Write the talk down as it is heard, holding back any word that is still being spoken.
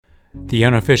The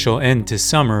unofficial end to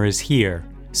summer is here.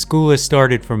 School has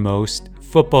started for most,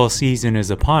 football season is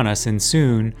upon us, and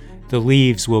soon the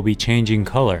leaves will be changing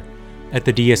color. At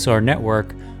the DSR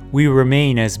Network, we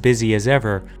remain as busy as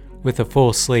ever with a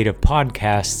full slate of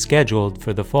podcasts scheduled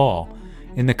for the fall.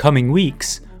 In the coming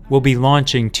weeks, we'll be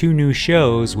launching 2 new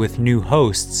shows with new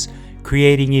hosts,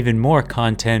 creating even more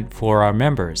content for our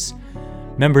members.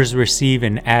 Members receive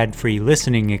an ad-free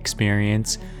listening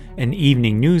experience, an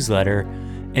evening newsletter,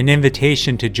 an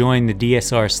invitation to join the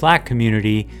DSR Slack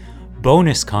community,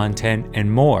 bonus content,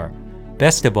 and more.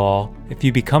 Best of all, if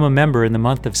you become a member in the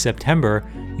month of September,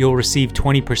 you'll receive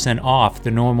 20% off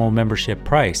the normal membership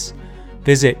price.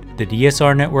 Visit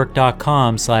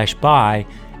thedsrnetwork.com/buy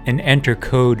and enter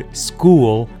code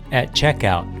SCHOOL at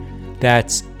checkout.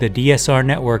 That's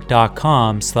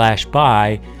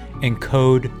thedsrnetwork.com/buy and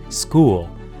code SCHOOL.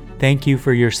 Thank you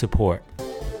for your support.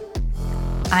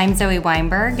 I'm Zoe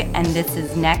Weinberg, and this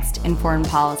is Next in Foreign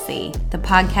Policy, the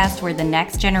podcast where the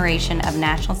next generation of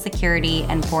national security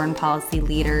and foreign policy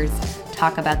leaders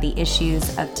talk about the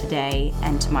issues of today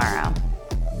and tomorrow.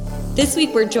 This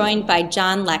week, we're joined by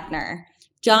John Lechner.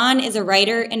 John is a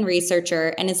writer and researcher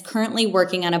and is currently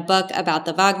working on a book about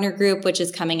the Wagner Group, which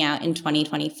is coming out in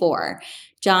 2024.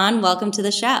 John, welcome to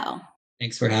the show.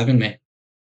 Thanks for having me.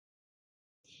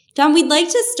 John, we'd like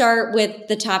to start with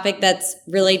the topic that's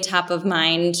really top of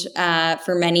mind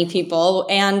for many people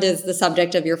and is the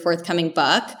subject of your forthcoming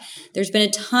book. There's been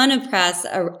a ton of press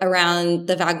around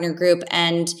the Wagner Group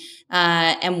and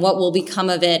what will become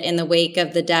of it in the wake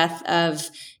of the death of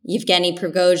Yevgeny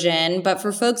Prigozhin. But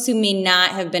for folks who may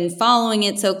not have been following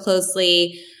it so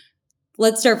closely,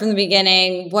 let's start from the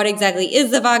beginning. What exactly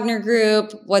is the Wagner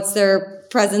Group? What's their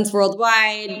presence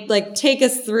worldwide? Take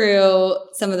us through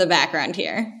some of the background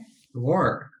here.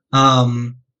 Sure.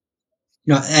 I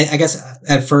guess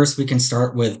at first we can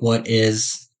start with what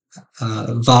is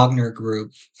Wagner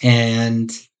Group.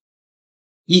 And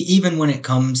even when it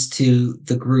comes to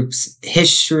the group's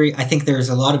history, I think there's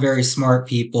a lot of very smart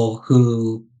people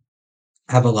who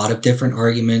have a lot of different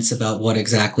arguments about what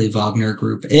exactly Wagner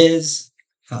Group is,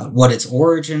 what its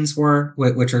origins were,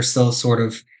 which are still sort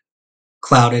of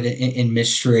clouded in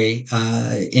mystery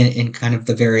in kind of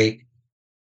the very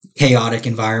chaotic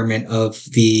environment of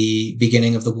the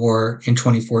beginning of the war in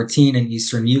 2014 in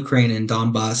eastern Ukraine and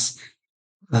Donbass.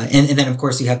 And then, of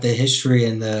course, you have the history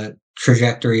and the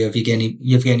trajectory of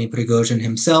Yevgeny Prigozhin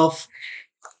himself,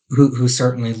 who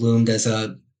certainly loomed as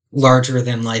a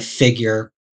larger-than-life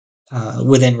figure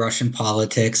within Russian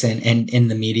politics and in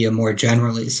the media more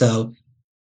generally. So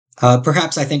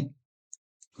perhaps I think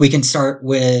we can start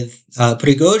with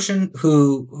Prigozhin,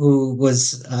 who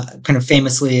was kind of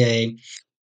famously a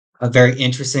very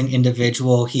interesting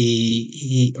individual.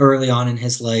 He early on in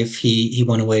his life, he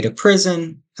went away to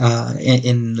prison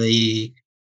in the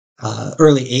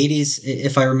early 80s,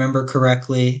 if I remember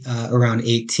correctly, around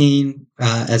 18,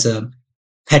 as a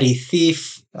petty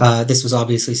thief. This was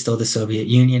obviously still the Soviet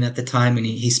Union at the time, and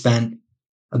he spent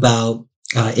about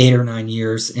 8 or 9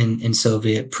 years in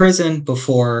Soviet prison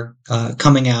before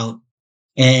coming out.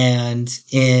 And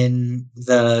in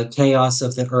the chaos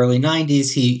of the early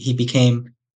 90s, he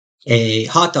became a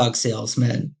hot dog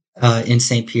salesman in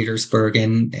St. Petersburg,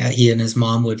 and he and his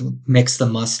mom would mix the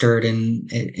mustard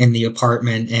in the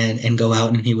apartment and go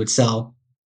out, and he would sell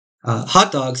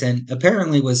hot dogs, and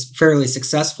apparently was fairly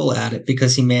successful at it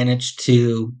because he managed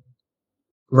to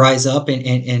rise up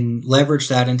and leverage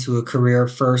that into a career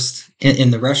first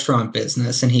in the restaurant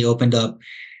business. And he opened up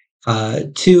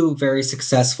 2 very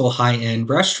successful high-end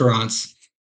restaurants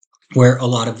where a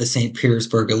lot of the St.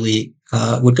 Petersburg elite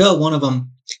would go. One of them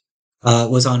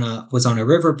was on a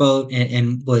riverboat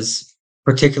and was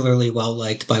particularly well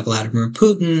liked by Vladimir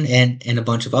Putin and a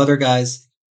bunch of other guys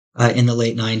in the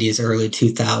late 90s, early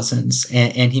 2000s.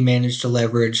 And he managed to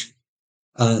leverage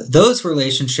those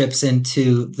relationships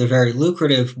into the very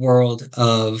lucrative world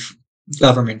of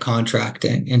government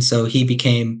contracting. And so he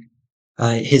became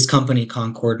his company,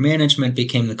 Concord Management,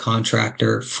 became the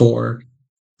contractor for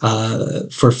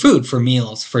food, for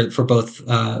meals, for both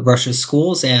Russia's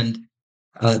schools and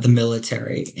the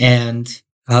military. And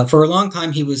for a long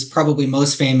time, he was probably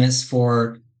most famous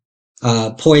for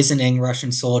poisoning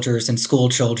Russian soldiers and school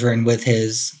children with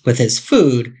his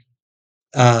food.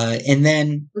 And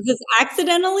then, was this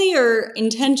accidentally or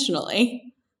intentionally?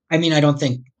 I mean, I don't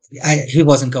think he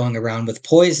wasn't going around with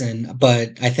poison,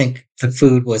 but I think the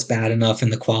food was bad enough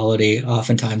and the quality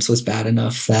oftentimes was bad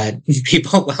enough that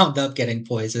people wound up getting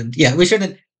poisoned. Yeah, we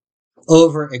shouldn't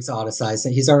over exoticize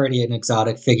it. He's already an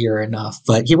exotic figure enough,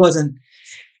 but he wasn't.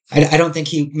 I don't think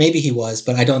maybe he was,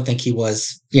 but I don't think he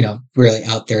was, really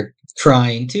out there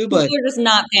trying to, but people were just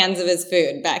not fans of his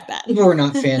food back then. people were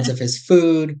not fans of his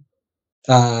food.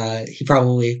 He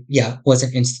probably,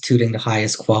 wasn't instituting the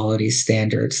highest quality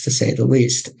standards, to say the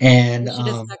least. And He should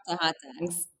have stuck to hot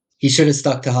dogs. he should have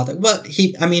stuck to hot dogs. But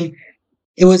I mean,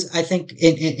 it was, I think,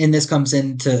 and this comes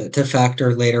into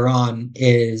factor later on,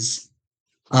 is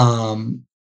um,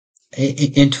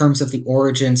 in terms of the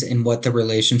origins and what the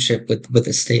relationship with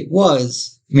the state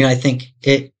was. I mean, I think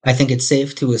it's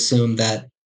safe to assume that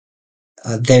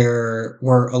there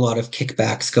were a lot of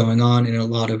kickbacks going on and a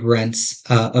lot of rents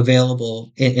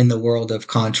available in the world of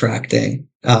contracting.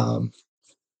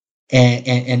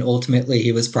 And ultimately,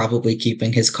 he was probably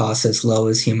keeping his costs as low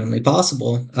as humanly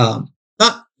possible.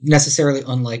 Not necessarily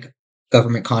unlike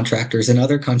government contractors in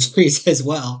other countries as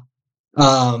well.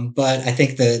 But I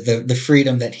think the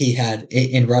freedom that he had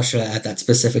in Russia at that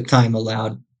specific time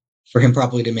allowed for him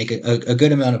probably to make a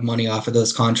good amount of money off of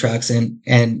those contracts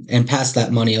and pass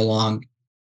that money along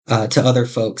to other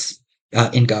folks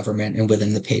in government and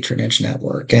within the patronage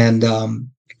network. And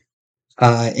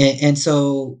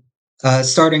so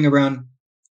starting around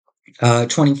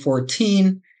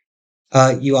 2014,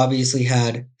 you obviously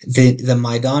had the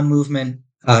Maidan movement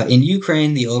in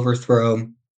Ukraine, the overthrow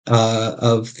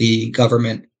of the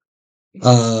government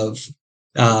of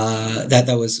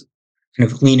that was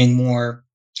kind of leaning more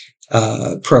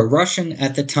pro-Russian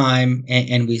at the time,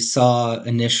 and we saw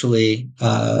initially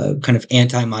kind of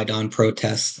anti-Maidan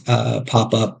protests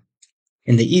pop up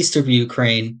in the east of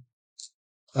Ukraine.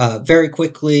 Very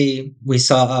quickly, we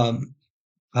saw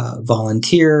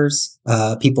volunteers,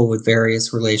 people with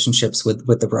various relationships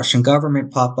with the Russian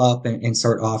government pop up and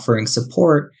start offering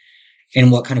support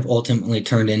in what kind of ultimately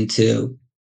turned into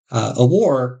a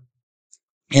war.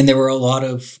 And there were a lot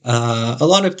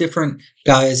of different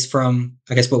guys from,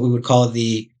 I guess, what we would call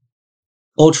the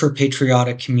ultra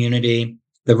patriotic community,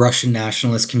 the Russian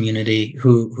nationalist community,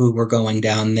 who were going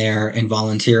down there and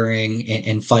volunteering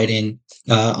and fighting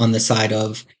on the side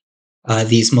of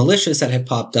these militias that had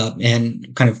popped up,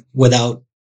 and kind of without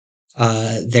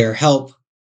their help,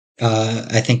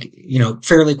 I think,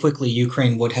 fairly quickly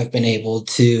Ukraine would have been able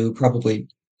to probably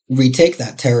retake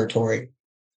that territory.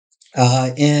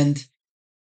 And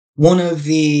one of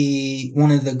the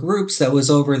groups that was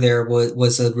over there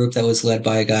was a group that was led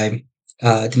by a guy,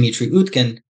 Dmitry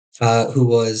Utkin, who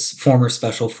was former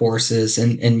special forces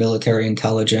and military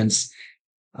intelligence,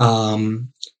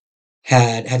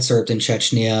 had served in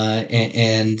Chechnya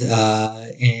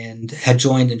and had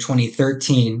joined in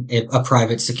 2013 a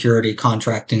private security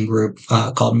contracting group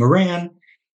called Moran,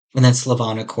 and then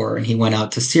Slavonicorps, and he went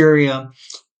out to Syria.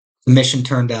 The mission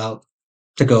turned out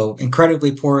to go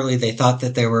incredibly poorly. They thought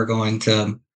that they were going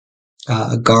to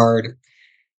guard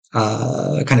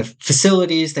kind of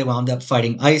facilities. They wound up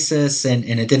fighting ISIS, and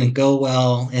it didn't go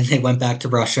well. And they went back to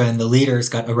Russia, and the leaders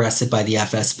got arrested by the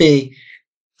FSB.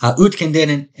 Utkin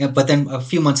didn't, but then a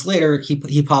few months later,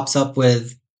 he pops up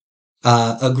with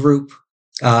a group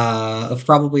of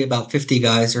probably about 50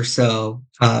 guys or so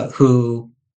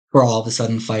who were all of a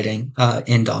sudden fighting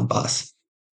in Donbass.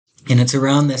 And it's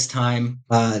around this time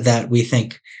that we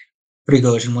think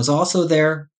Prigozhin was also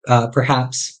there.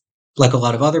 Perhaps, like a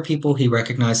lot of other people, he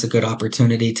recognized a good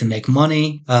opportunity to make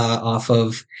money off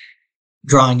of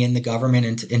drawing in the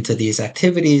government into these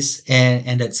activities.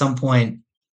 And at some point,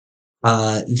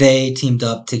 they teamed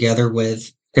up together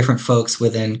with different folks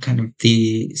within kind of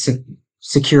the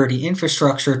security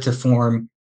infrastructure to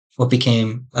form what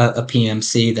became a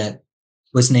PMC that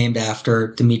was named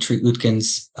after Dmitry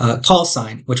Utkin's call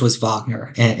sign, which was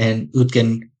Wagner. And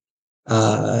Utkin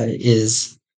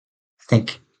is, I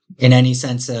think, in any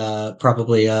sense,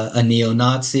 probably a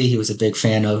neo-Nazi. He was a big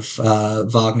fan of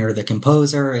Wagner, the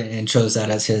composer, and chose that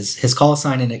as his call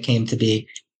sign, and it came to be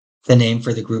the name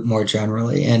for the group more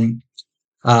generally. And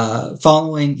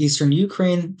following Eastern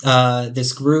Ukraine,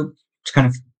 this group kind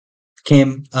of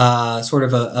became sort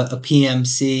of a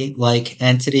PMC-like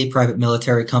entity, private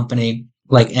military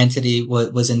company-like entity,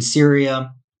 was in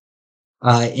Syria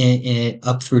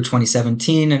up through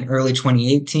 2017 and early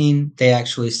 2018. They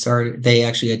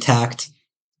actually attacked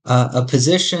a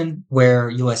position where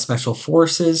U.S. Special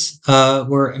Forces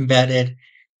were embedded,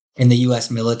 and the U.S.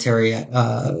 military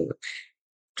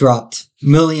dropped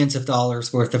millions of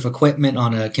dollars worth of equipment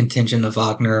on a contingent of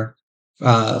Wagner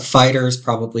fighters,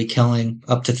 probably killing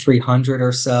up to 300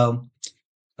 or so.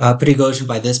 Prigozhin,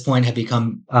 by this point, had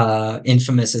become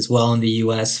infamous as well in the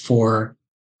U.S. for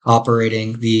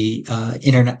operating the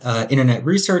Internet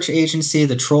Research Agency,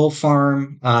 the Troll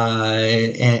Farm,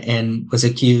 and was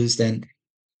accused and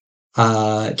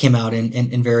came out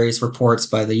in various reports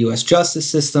by the U.S. justice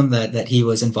system that he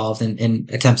was involved in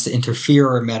attempts to interfere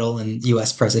or meddle in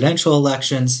U.S. presidential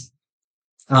elections.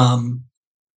 And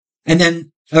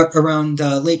then around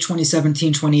late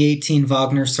 2017, 2018,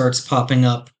 Wagner starts popping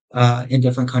up in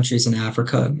different countries in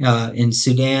Africa, in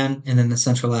Sudan, and then the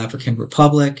Central African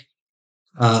Republic.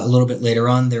 A little bit later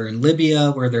on, they're in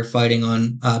Libya, where they're fighting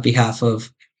on behalf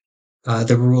of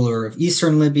the ruler of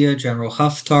Eastern Libya, General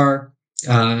Haftar.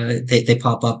 They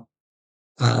pop up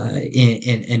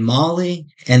in Mali,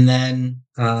 and then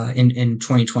in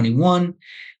 2021,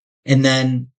 and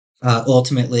then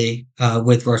ultimately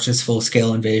with Russia's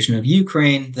full-scale invasion of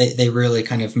Ukraine, they really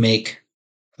kind of make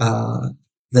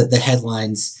the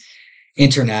headlines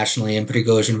internationally, and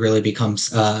Prigozhin really becomes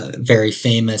very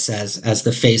famous as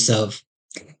the face of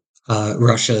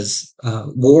Russia's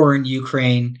war in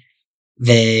Ukraine.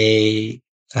 He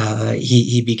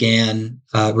began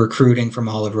recruiting from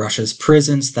all of Russia's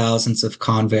prisons, thousands of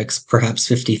convicts, perhaps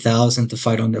 50,000, to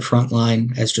fight on the front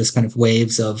line as just kind of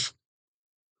waves of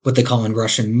what they call in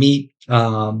Russian meat,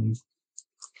 and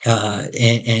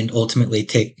ultimately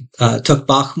took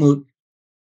Bakhmut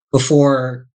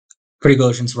before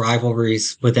Prigozhin's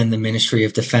rivalries within the Ministry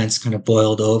of Defense kind of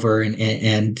boiled over,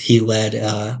 and he led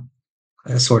a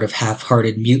sort of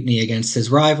half-hearted mutiny against his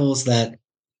rivals that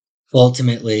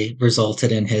ultimately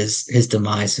resulted in his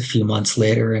demise a few months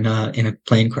later in a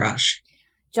plane crash.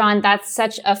 John, that's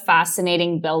such a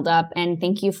fascinating buildup, and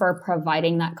thank you for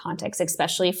providing that context,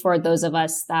 especially for those of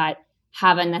us that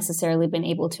haven't necessarily been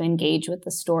able to engage with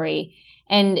the story.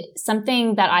 And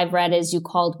something that I've read is you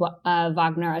called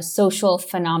Wagner a social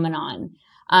phenomenon.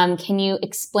 Can you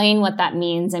explain what that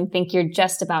means? I think you're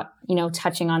just about,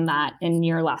 touching on that in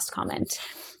your last comment.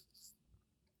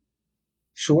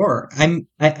 Sure.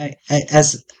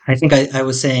 As I think I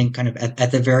was saying kind of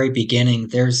at the very beginning,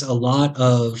 there's a lot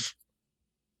of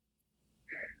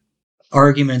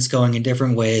arguments going in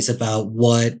different ways about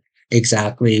what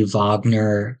exactly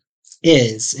Wagner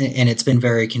is. And it's been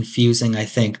very confusing, I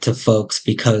think, to folks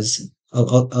because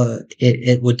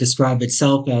it would describe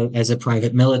itself as a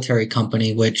private military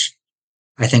company, which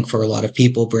I think for a lot of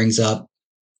people brings up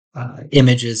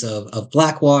images of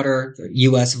Blackwater,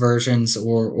 U.S. versions,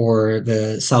 or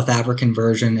the South African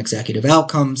version, Executive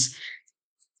Outcomes.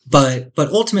 But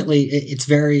ultimately, it's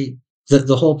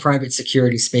the whole private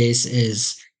security space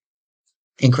is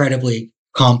incredibly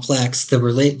complex.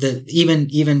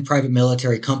 Even private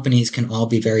military companies can all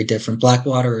be very different.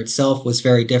 Blackwater itself was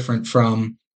very different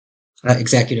from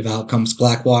Executive Outcomes.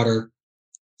 Blackwater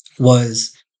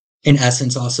was, in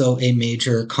essence, also a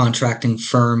major contracting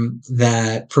firm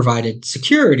that provided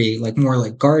security, more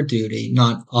like guard duty,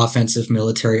 not offensive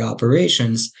military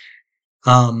operations,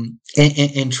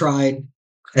 and tried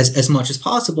as much as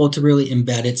possible to really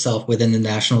embed itself within the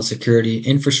national security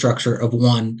infrastructure of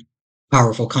one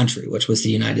powerful country, which was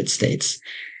the United States.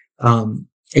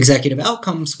 Executive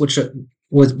Outcomes, which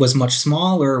was much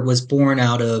smaller, was born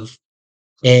out of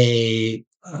a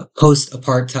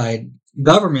post-apartheid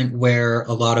government where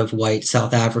a lot of white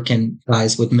South African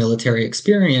guys with military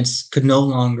experience could no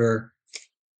longer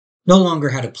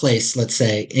had a place, let's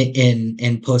say,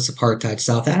 in post-apartheid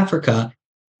South Africa.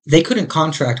 They couldn't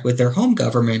contract with their home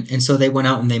government, and so they went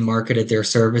out and they marketed their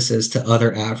services to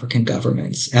other African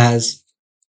governments as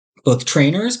both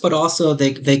trainers, but also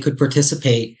they could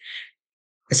participate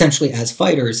essentially as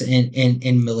fighters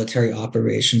in military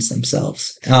operations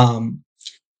themselves.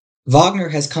 Wagner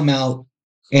has come out,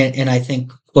 and I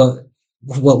think what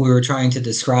we were trying to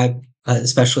describe,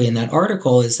 especially in that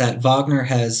article, is that Wagner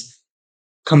has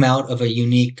come out of a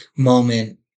unique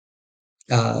moment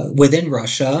within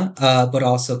Russia, but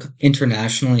also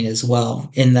internationally as well,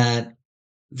 in that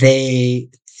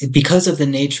because of the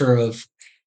nature of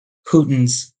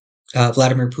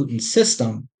Vladimir Putin's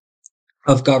system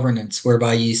of governance,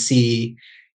 whereby you see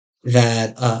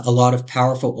that a lot of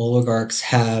powerful oligarchs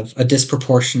have a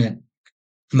disproportionate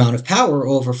amount of power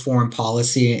over foreign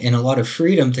policy and a lot of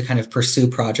freedom to kind of pursue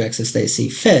projects as they see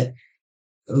fit.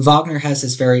 Wagner has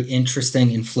this very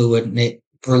interesting and fluid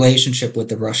relationship with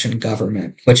the Russian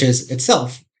government, which is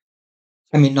itself,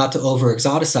 not to over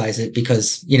exoticize it,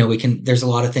 because, there's a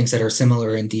lot of things that are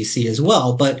similar in DC as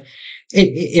well, but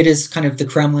it is kind of, the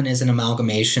Kremlin is an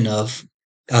amalgamation of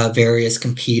various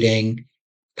competing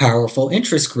powerful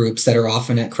interest groups that are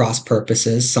often at cross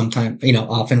purposes, sometimes,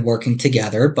 often working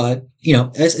together, but,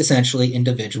 as essentially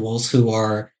individuals who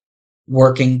are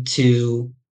working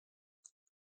to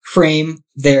frame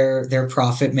their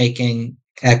profit-making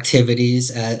activities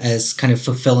as kind of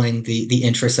fulfilling the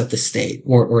interests of the state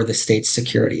or the state's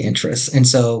security interests. And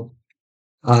so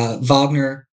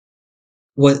Wagner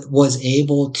was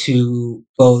able to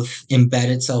both embed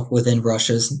itself within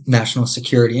Russia's national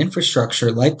security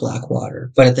infrastructure like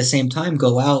Blackwater, but at the same time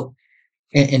go out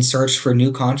and search for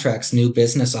new contracts, new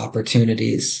business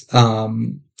opportunities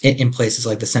in places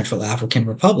like the Central African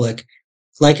Republic,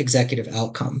 like Executive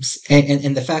Outcomes.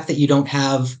 And the fact that you don't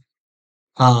have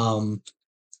um,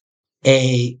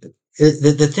 a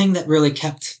the thing that really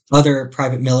kept other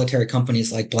private military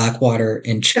companies like Blackwater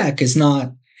in check is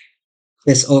not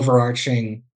this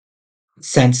overarching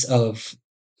sense of,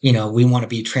 we want to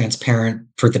be transparent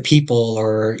for the people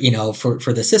or,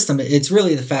 for the system. It's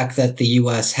really the fact that the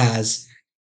US has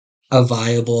a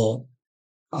viable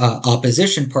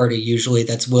opposition party, usually,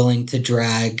 that's willing to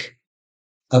drag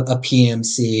a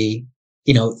PMC,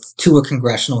 to a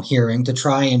congressional hearing to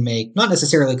try and make, not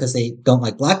necessarily because they don't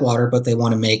like Blackwater, but they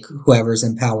want to make whoever's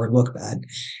in power look bad.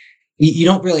 You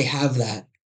don't really have that,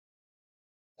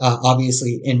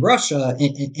 obviously, in Russia.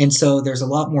 And so there's a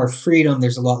lot more freedom.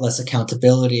 There's a lot less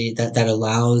accountability that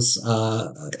allows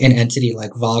an entity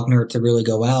like Wagner to really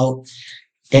go out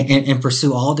and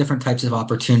pursue all different types of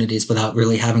opportunities without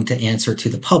really having to answer to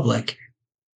the public.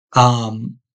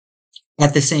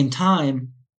 At the same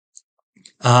time,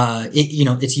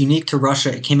 it's unique to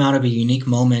Russia. It came out of a unique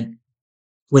moment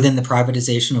within the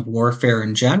privatization of warfare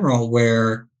in general,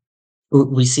 where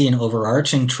we see an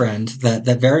overarching trend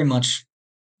that very much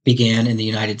began in the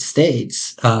United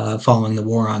States following the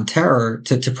War on Terror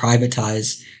to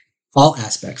privatize all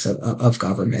aspects of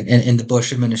government. And the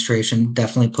Bush administration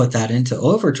definitely put that into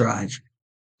overdrive,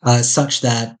 such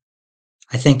that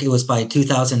I think it was by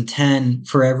 2010,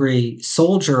 for every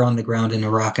soldier on the ground in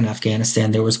Iraq and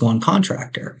Afghanistan, there was one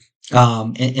contractor.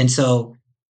 And so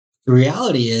the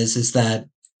reality is that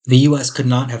the U.S. could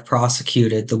not have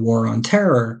prosecuted the war on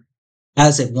terror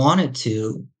as it wanted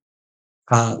to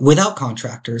without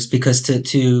contractors, because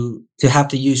to have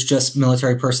to use just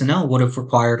military personnel would have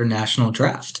required a national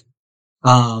draft.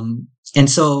 And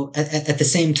so at the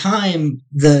same time,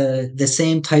 the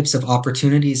same types of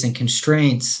opportunities and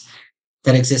constraints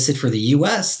that existed for the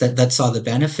US that saw the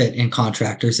benefit in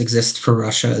contractors exist for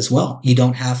Russia as well. You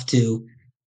don't have to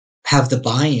have the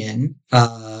buy-in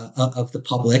of the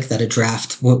public that a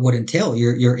draft would entail.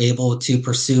 You're able to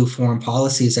pursue foreign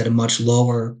policies at a much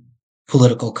lower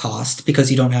political cost because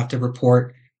you don't have to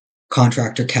report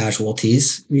contractor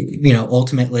casualties.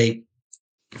 Ultimately,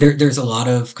 there's a lot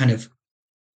of kind of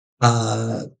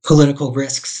political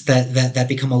risks that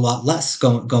become a lot less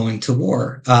going to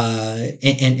war.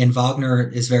 And Wagner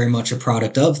is very much a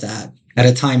product of that at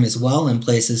a time as well in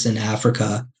places in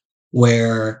Africa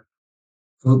where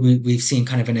we've seen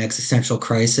kind of an existential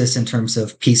crisis in terms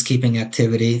of peacekeeping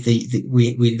activity.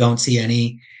 We don't see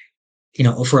any,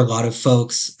 for a lot of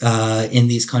folks in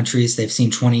these countries, they've seen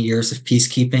 20 years of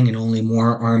peacekeeping and only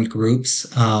more armed groups.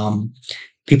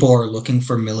 People are looking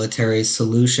for military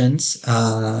solutions.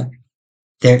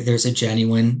 There's a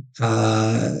genuine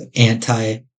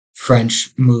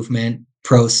anti-French movement,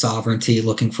 pro-sovereignty,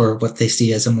 looking for what they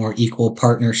see as a more equal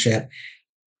partnership.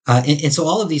 And so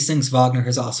all of these things Wagner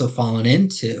has also fallen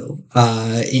into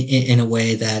in a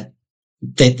way that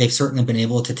they've certainly been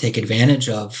able to take advantage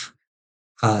of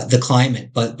the climate,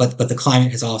 but the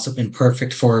climate has also been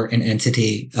perfect for an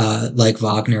entity like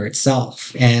Wagner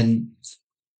itself. And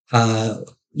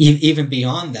even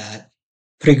beyond that,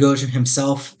 Prigozhin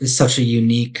himself was such a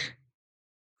unique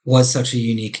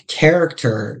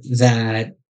character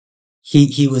that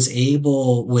he was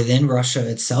able within Russia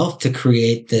itself to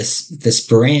create this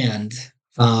brand,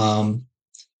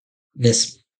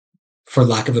 this, for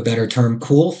lack of a better term,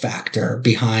 cool factor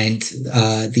behind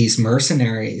these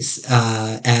mercenaries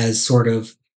as sort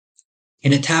of,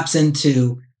 and it taps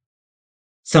into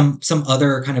some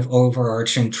other kind of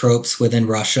overarching tropes within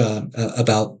Russia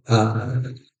about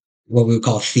what we would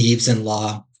call thieves in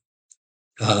law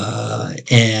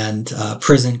and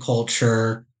prison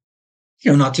culture.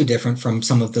 Not too different from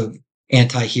some of the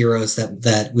anti-heroes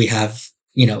that we have,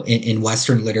 in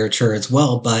Western literature as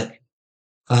well. But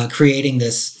creating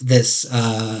this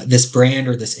brand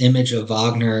or this image of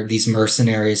Wagner, these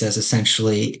mercenaries, as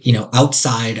essentially,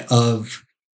 outside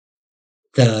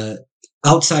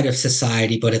of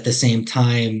society, but at the same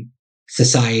time,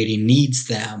 society needs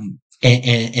them,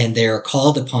 and they're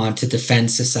called upon to defend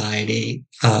society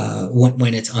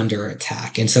when it's under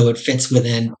attack. And so it fits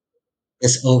within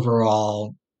this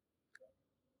overall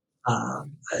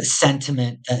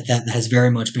sentiment that has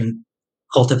very much been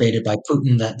cultivated by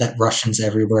Putin, that Russians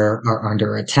everywhere are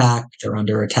under attack. They're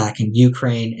under attack in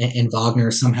Ukraine, and Wagner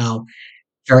somehow,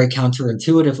 very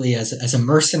counterintuitively, as a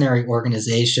mercenary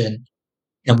organization,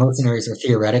 mercenaries are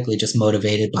theoretically just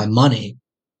motivated by money.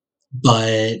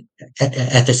 but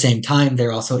at the same time,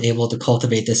 they're also able to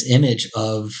cultivate this image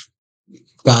of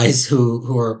guys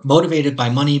who are motivated by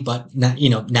money, but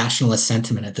nationalist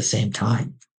sentiment at the same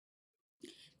time.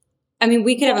 I mean,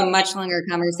 we could have a much longer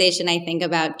conversation, I think,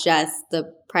 about just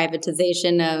the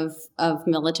privatization of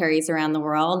militaries around the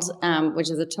world, which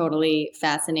is a totally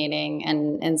fascinating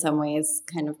and in some ways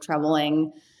kind of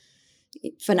troubling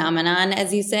phenomenon,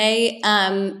 as you say.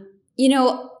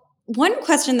 One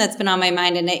question that's been on my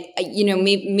mind, and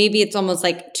maybe it's almost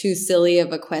like too silly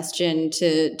of a question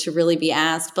to really be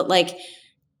asked, but like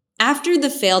after the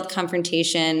failed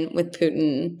confrontation with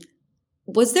Putin,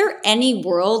 was there any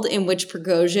world in which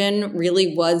Prigozhin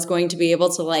really was going to be able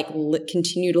to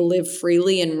continue to live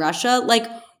freely in Russia?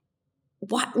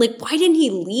 Why didn't he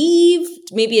leave?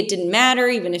 Maybe it didn't matter.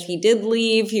 Even if he did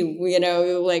leave,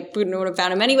 Putin would have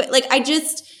found him anyway.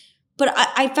 But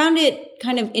I found it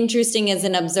kind of interesting as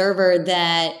an observer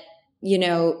that,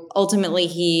 ultimately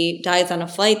he dies on a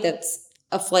flight that's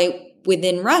a flight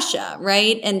within Russia,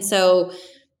 right? And so,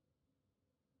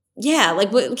 yeah,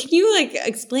 can you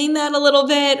explain that a little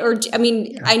bit? Or, I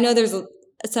mean, I know there's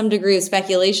some degree of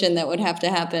speculation that would have to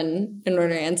happen in order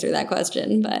to answer that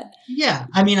question, but. Yeah,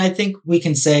 I mean, I think we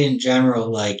can say in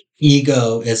general,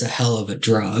 ego is a hell of a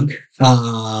drug.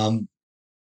 And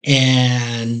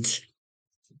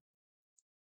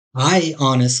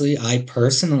I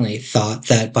personally thought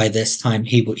that by this time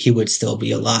he would still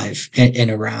be alive and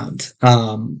around.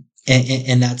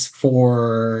 And that's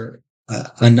for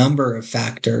a number of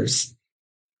factors.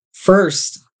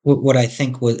 First, what I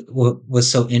think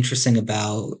was so interesting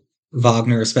about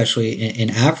Wagner, especially in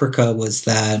Africa, was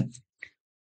that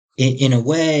in a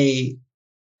way,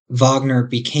 Wagner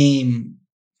became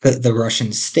the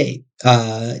Russian state.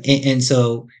 And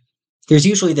so there's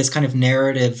usually this kind of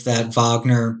narrative that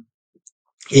Wagner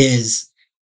is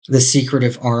the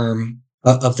secretive arm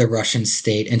of the Russian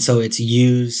state. And so it's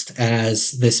used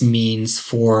as this means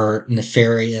for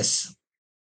nefarious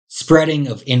spreading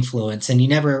of influence. And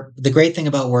the great thing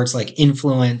about words like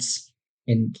influence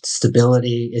and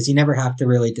stability is you never have to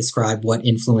really describe what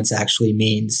influence actually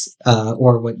means,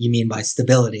 or what you mean by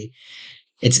stability.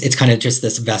 It's kind of just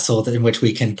this vessel in which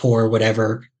we can pour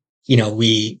whatever,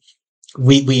 we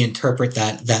interpret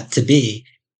that to be.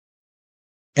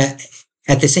 At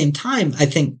the same time, I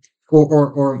think,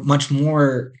 or much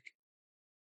more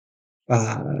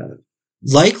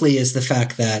likely is the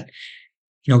fact that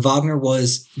Wagner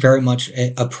was very much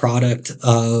a product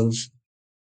of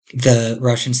the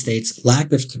Russian state's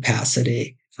lack of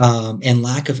capacity, and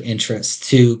lack of interest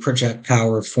to project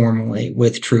power formally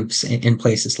with troops in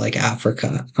places like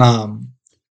Africa.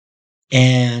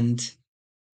 And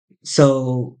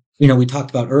so, we talked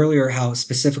about earlier how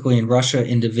specifically in Russia,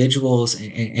 individuals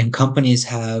and companies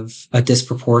have a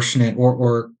disproportionate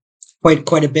or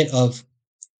quite a bit of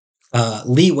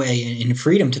leeway and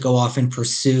freedom to go off and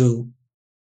pursue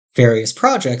various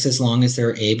projects as long as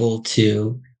they're able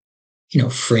to,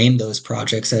 frame those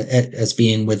projects as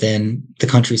being within the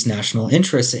country's national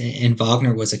interests. And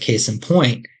Wagner was a case in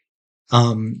point.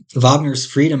 Wagner's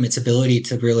freedom, its ability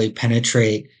to really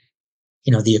penetrate,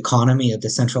 the economy of the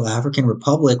Central African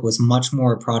Republic, was much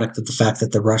more a product of the fact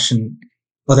that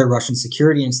other Russian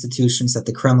security institutions, that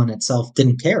the Kremlin itself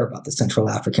didn't care about the Central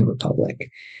African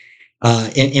Republic.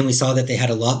 And we saw that they had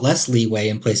a lot less leeway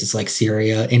in places like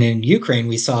Syria. And in Ukraine,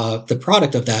 we saw the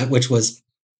product of that, which was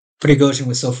Prigozhin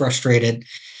was so frustrated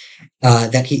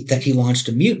that he launched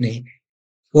a mutiny.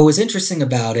 What was interesting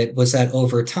about it was that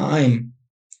over time,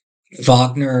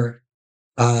 Wagner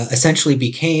essentially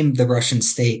became the Russian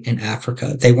state in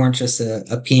Africa. They weren't just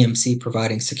a PMC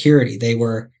providing security. They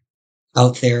were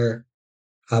out there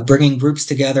bringing groups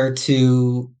together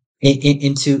into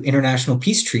international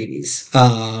peace treaties.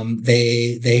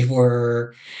 They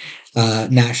were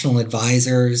national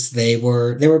advisors. They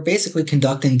were basically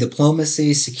conducting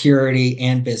diplomacy, security,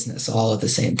 and business all at the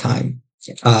same time.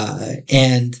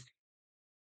 And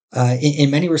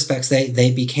in many respects,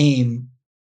 they became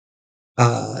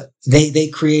they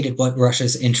created what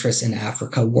Russia's interests in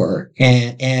Africa were,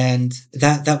 and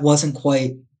that wasn't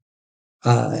quite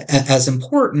as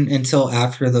important until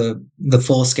after the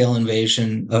full scale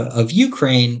invasion of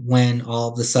Ukraine, when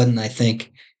all of a sudden I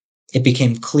think it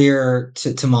became clear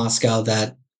to Moscow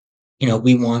that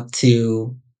we want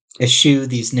to eschew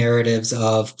these narratives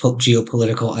of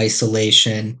geopolitical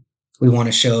isolation. We want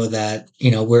to show that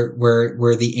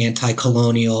we're the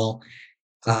anti-colonial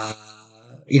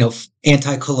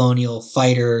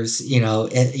fighters,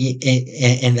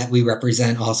 and that we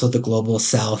represent also the global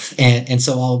South. And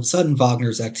so all of a sudden,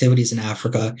 Wagner's activities in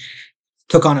Africa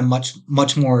took on a much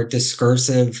more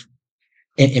discursive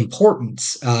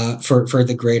importance for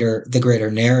the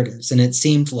greater narratives. And it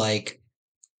seemed like,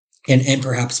 and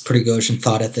perhaps Prigozhin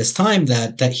thought at this time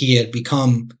that he had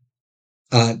become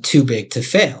too big to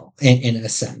fail in a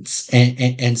sense,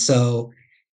 and so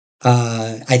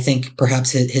I think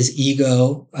perhaps his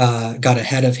ego got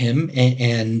ahead of him,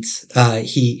 and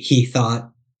he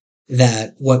thought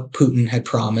that what Putin had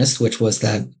promised, which was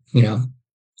that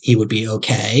he would be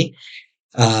okay,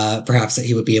 perhaps that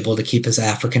he would be able to keep his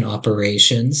African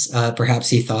operations. Perhaps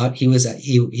he thought he was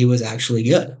actually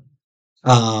good.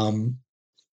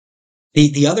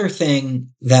 The other thing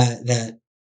that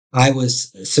I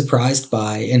was surprised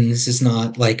by, and this is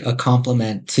not like a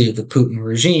compliment to the Putin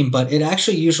regime, but it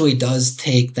actually usually does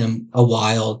take them a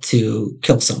while to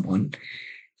kill someone.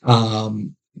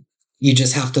 You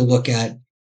just have to look at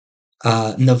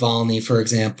Navalny, for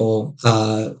example,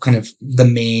 kind of the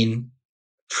main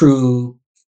true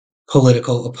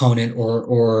political opponent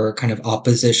or kind of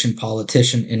opposition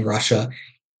politician in Russia,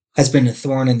 has been a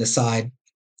thorn in the side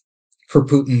for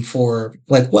Putin for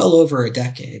like well over a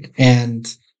decade.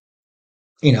 And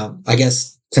I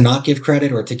guess to not give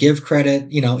credit or to give credit,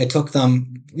 it took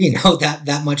them,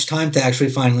 that much time to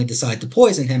actually finally decide to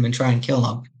poison him and try and kill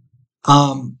him.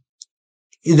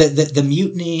 The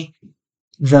mutiny,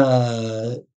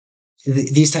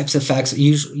 these types of facts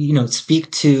usually,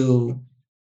 speak to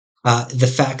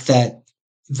the fact that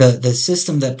the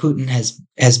system that Putin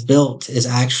has built is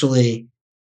actually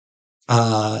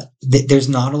there's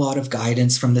not a lot of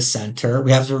guidance from the center.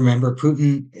 We have to remember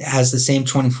Putin has the same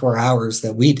 24 hours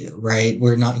that we do, right?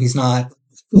 He's not,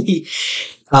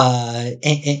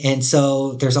 and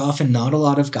so there's often not a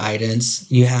lot of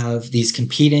guidance. You have these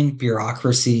competing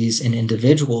bureaucracies and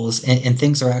individuals, and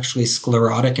things are actually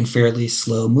sclerotic and fairly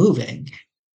slow moving,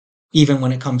 even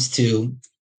when it comes to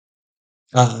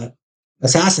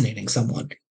assassinating someone.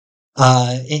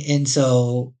 And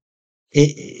so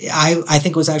I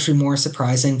think it was actually more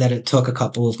surprising that it took a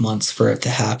couple of months for it to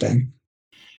happen.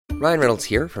 Ryan Reynolds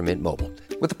here from Mint Mobile.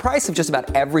 With the price of just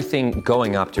about everything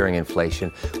going up during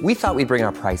inflation, we thought we'd bring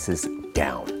our prices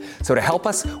down. So to help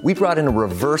us, we brought in a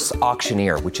reverse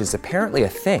auctioneer, which is apparently a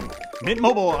thing. Mint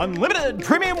Mobile Unlimited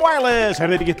Premium Wireless. How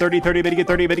to get 30, 30, bit to get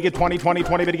 30, bit to get 20, 20,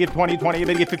 20, bit to get 20, 20,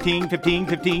 bit to get 15, 15,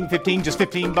 15, 15, just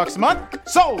 $15 a month?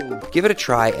 Sold! Give it a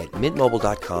try at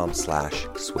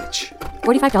mintmobile.com/switch.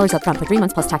 $45 up front for 3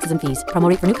 months plus taxes and fees. Promo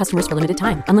rate for new customers for limited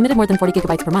time. Unlimited more than 40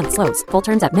 gigabytes per month. Slows full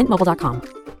terms at mintmobile.com.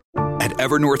 At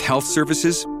Evernorth Health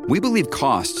Services, we believe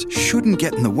costs shouldn't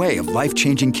get in the way of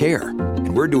life-changing care,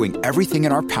 and we're doing everything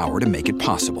in our power to make it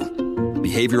possible.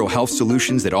 Behavioral health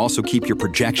solutions that also keep your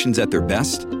projections at their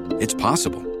best? It's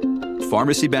possible.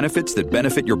 Pharmacy benefits that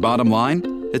benefit your bottom line?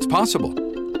 It's possible.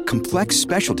 Complex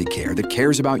specialty care that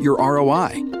cares about your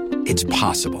ROI? It's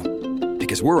possible.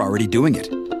 Because we're already doing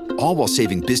it. All while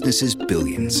saving businesses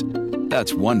billions.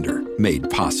 That's Wonder made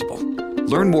possible.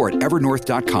 Learn more at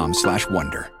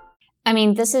evernorth.com/wonder. I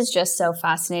mean, this is just so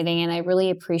fascinating, and I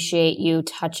really appreciate you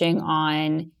touching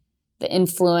on the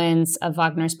influence of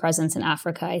Wagner's presence in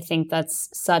Africa. I think that's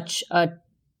such a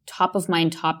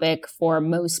top-of-mind topic for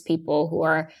most people who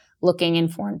are looking in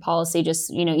foreign policy.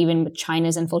 Just, even with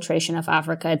China's infiltration of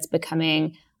Africa, it's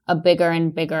becoming a bigger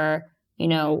and bigger,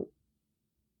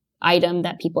 item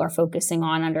that people are focusing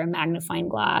on under a magnifying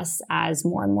glass as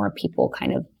more and more people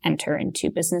kind of enter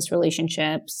into business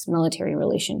relationships, military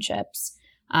relationships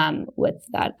with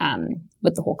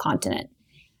the whole continent.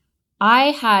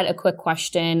 I had a quick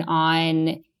question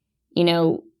on,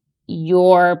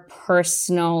 your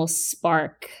personal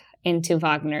spark into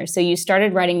Wagner. So you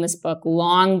started writing this book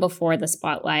long before the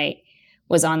spotlight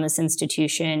was on this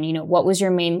institution. What was your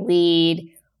main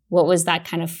lead? What was that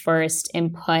kind of first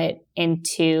input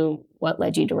into what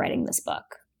led you to writing this book?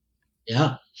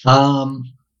 Yeah.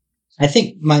 I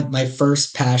think my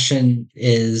first passion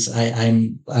is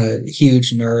I'm a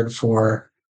huge nerd for,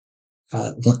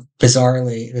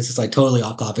 bizarrely, this is like totally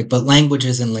off topic, but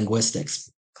languages and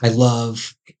linguistics. I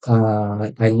love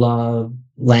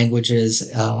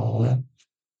languages,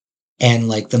 and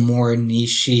like the more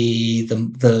niche-y,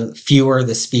 the fewer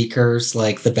the speakers,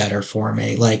 like the better for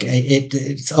me. Like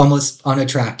it's almost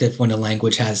unattractive when a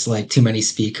language has like too many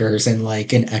speakers and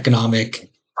like an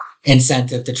economic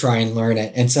incentive to try and learn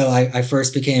it. And so I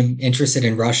first became interested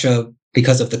in Russia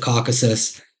because of the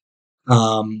Caucasus,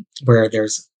 where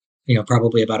there's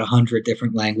probably about 100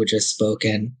 different languages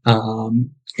spoken.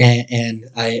 And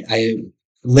I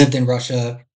lived in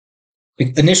Russia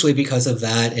initially because of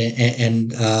that,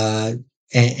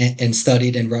 and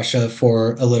studied in Russia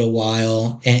for a little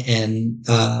while, and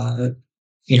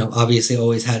obviously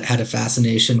always had a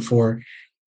fascination for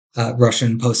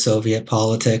Russian post-Soviet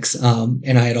politics.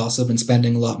 And I had also been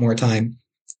spending a lot more time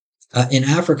in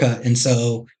Africa. And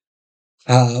so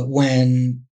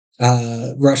when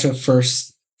Russians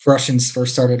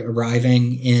first started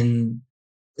arriving in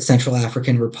the Central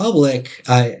African Republic,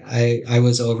 I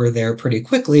was over there pretty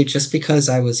quickly just because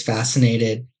I was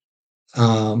fascinated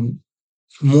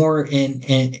more in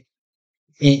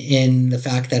the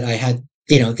fact that I had,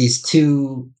 these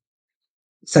two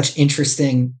such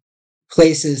interesting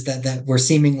places that were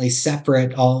seemingly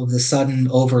separate all of a sudden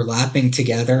overlapping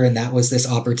together. And that was this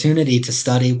opportunity to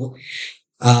study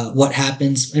what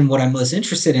happens. And what I'm most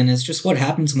interested in is just what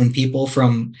happens when people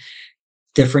from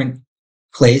different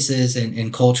places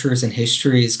and cultures and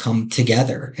histories come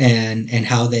together, and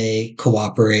how they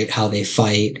cooperate, how they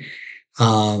fight,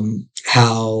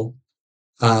 how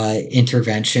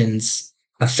interventions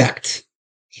affect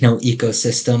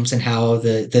ecosystems, and how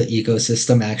the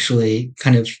ecosystem actually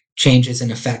kind of changes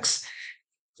and affects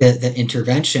the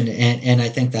intervention. And I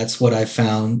think that's what I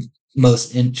found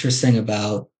most interesting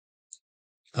about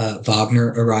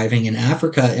Wagner arriving in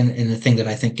Africa. And the thing that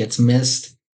I think gets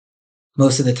missed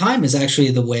most of the time is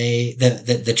actually the way that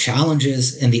the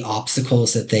challenges and the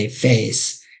obstacles that they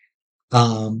face.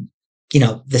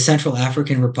 The Central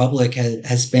African Republic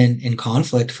has been in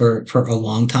conflict for a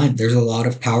long time. There's a lot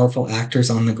of powerful actors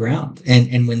on the ground.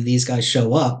 And when these guys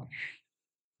show up,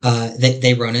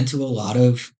 they run into a lot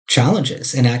of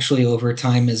challenges. And actually over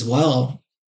time as well,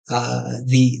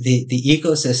 the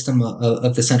ecosystem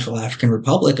of the Central African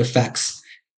Republic affects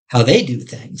how they do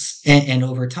things. And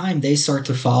over time, they start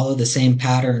to follow the same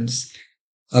patterns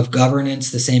of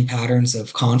governance, the same patterns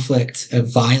of conflict,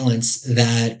 of violence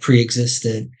that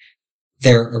preexisted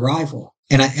their arrival.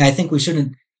 And I think we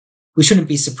shouldn't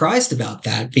be surprised about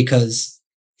that, because,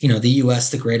 the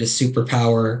US, the greatest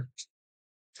superpower,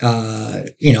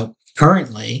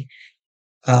 currently,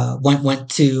 went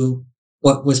to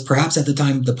what was perhaps at the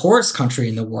time the poorest country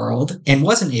in the world, and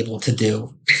wasn't able to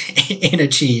do and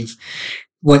achieve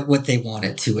what they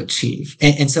wanted to achieve.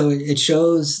 And so it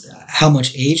shows how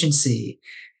much agency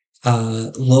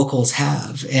locals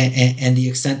have, and the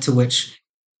extent to which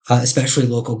especially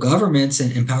local governments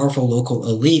and powerful local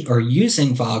elite are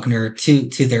using Wagner to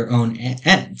their own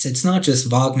ends. It's not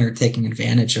just Wagner taking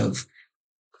advantage of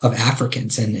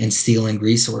Africans and stealing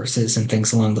resources and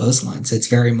things along those lines. It's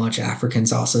very much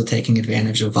Africans also taking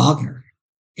advantage of Wagner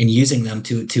and using them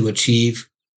to achieve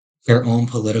their own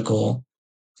political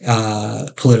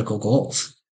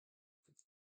goals.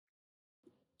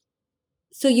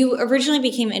 So you originally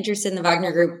became interested in the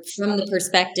Wagner Group from the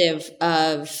perspective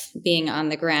of being on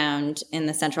the ground in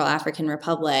the Central African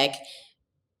Republic.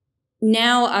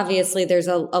 Now, obviously, there's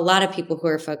a lot of people who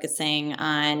are focusing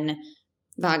on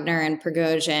Wagner and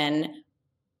Prigozhin.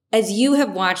 As you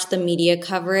have watched the media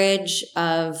coverage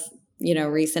of,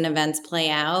 recent events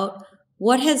play out,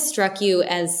 what has struck you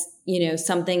as,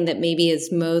 something that maybe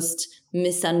is most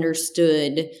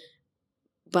misunderstood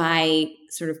by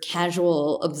sort of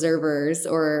casual observers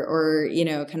or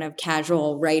kind of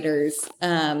casual writers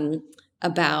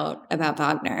about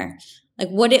Wagner? Like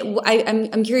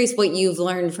I'm curious what you've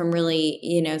learned from really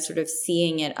sort of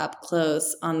seeing it up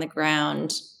close on the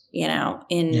ground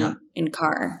in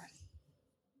Car.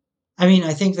 I mean,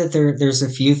 I think that there's a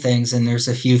few things, and there's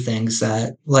a few things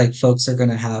that like folks are going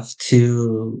to have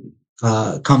to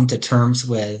come to terms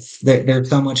with. There's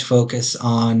so much focus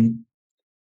on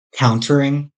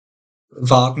countering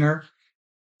Wagner,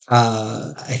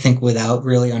 I think, without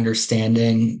really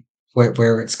understanding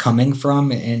where it's coming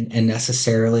from, and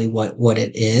necessarily what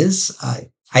it is.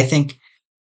 I think,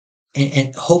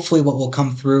 and hopefully what will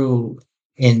come through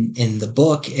in the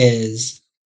book is,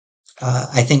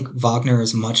 I think Wagner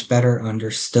is much better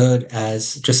understood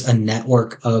as just a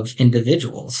network of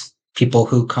individuals, people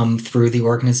who come through the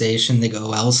organization, they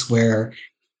go elsewhere,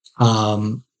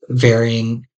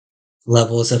 varying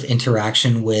levels of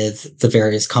interaction with the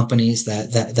various companies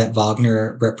that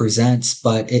Wagner represents.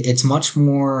 But it's much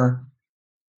more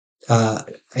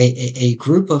a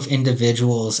group of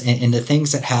individuals, and the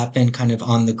things that happen kind of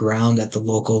on the ground at the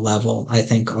local level, I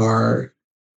think, are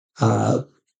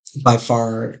by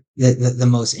far the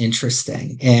most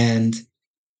interesting. And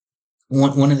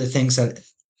one of the things that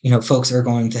folks are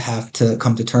going to have to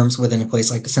come to terms with in a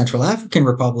place like the Central African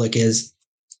Republic is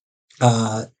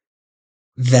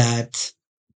that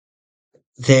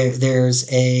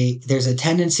there's a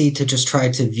tendency to just try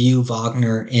to view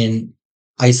Wagner in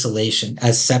isolation,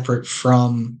 as separate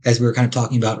from, as we were kind of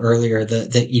talking about earlier,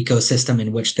 the ecosystem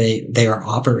in which they are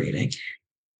operating.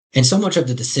 And so much of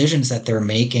the decisions that they're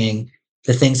making,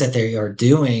 the things that they are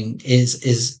doing,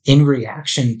 is in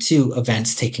reaction to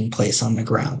events taking place on the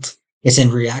ground. It's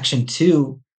in reaction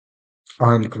to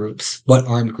armed groups, what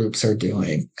armed groups are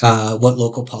doing, what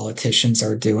local politicians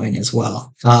are doing as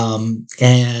well.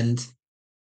 And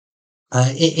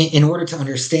in order to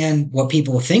understand what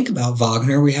people think about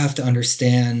Wagner, we have to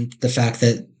understand the fact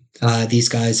that these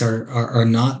guys are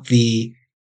not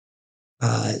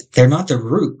they're not the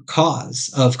root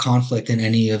cause of conflict in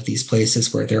any of these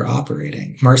places where they're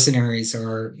operating. Mercenaries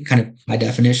are kind of, by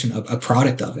definition, a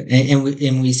product of it. And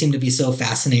we seem to be so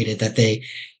fascinated that they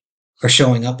are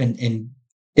showing up in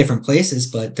different places,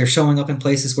 but they're showing up in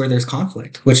places where there's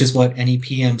conflict, which is what any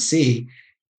PMC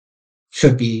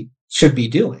should be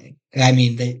doing. I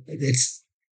mean, it's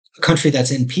a country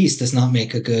that's in peace does not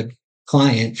make a good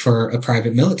client for a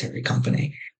private military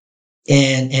company.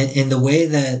 And the way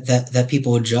that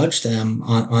people judge them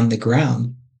on the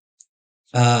ground,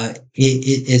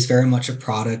 it is very much a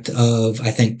product of,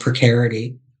 I think,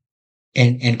 precarity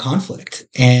and conflict.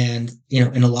 And,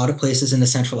 in a lot of places in the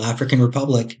Central African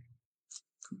Republic,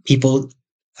 people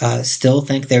still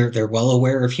think they're well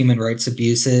aware of human rights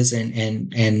abuses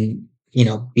and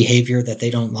behavior that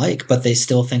they don't like, but they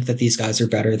still think that these guys are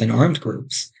better than armed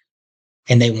groups,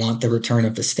 and they want the return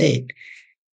of the state.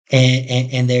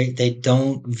 And they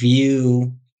don't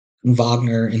view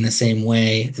Wagner in the same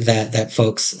way that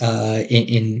folks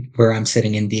in where I'm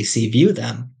sitting in DC view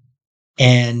them.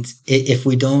 And if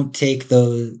we don't take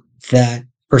that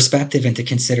perspective into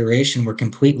consideration, we're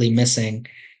completely missing,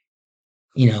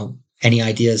 any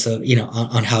ideas of,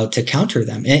 on how to counter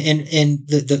them. And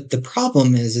the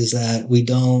problem is that we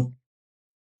don't,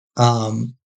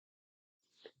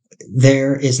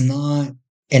 there is not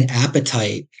an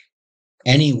appetite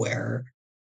anywhere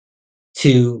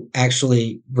to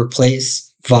actually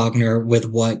replace Wagner with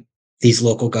what these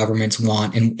local governments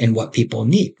want and what people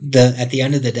need. At the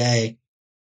end of the day,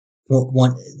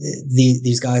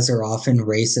 these guys are often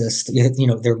racist.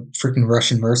 They're freaking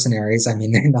Russian mercenaries. I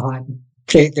mean,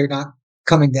 they're not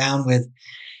coming down with,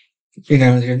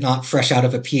 they're not fresh out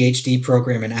of a PhD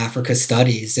program in Africa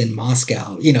studies in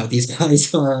Moscow. These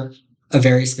guys are a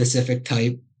very specific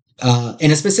type,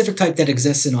 and a specific type that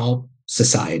exists in all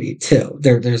society too.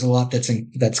 There's a lot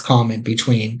that's common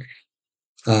between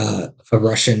a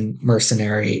Russian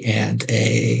mercenary and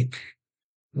a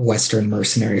Western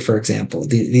mercenary, for example.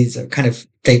 These are kind of,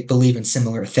 they believe in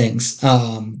similar things.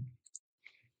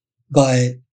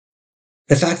 But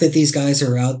the fact that these guys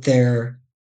are out there,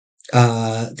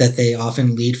 that they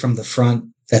often lead from the front,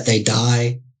 that they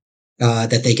die,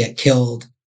 that they get killed,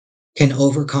 can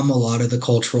overcome a lot of the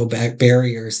cultural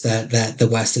barriers that the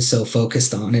West is so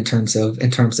focused on in terms of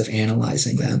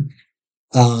analyzing them.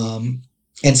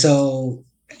 And so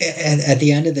at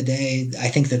the end of the day, I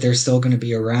think that they're still going to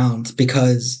be around,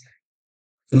 because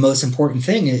the most important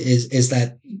thing is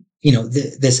that,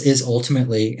 this is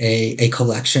ultimately a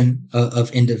collection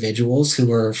of individuals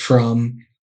who are from,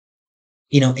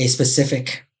 a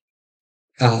specific,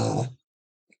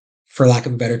 for lack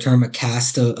of a better term, a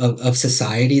caste of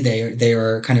society. They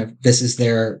are kind of, this is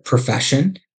their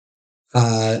profession.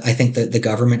 I think that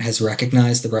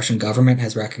the Russian government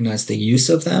has recognized the use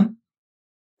of them.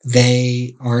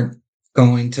 They aren't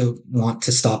going to want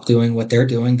to stop doing what they're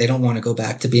doing. They don't want to go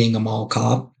back to being a mall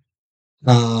cop.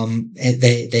 And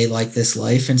they like this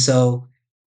life. And so,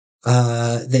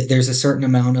 there's a certain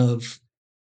amount of,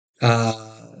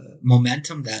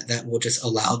 momentum that will just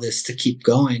allow this to keep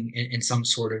going in some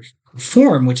sort of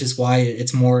form, which is why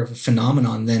it's more of a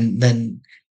phenomenon than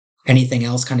anything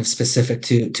else kind of specific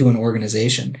to an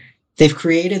organization. They've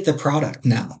created the product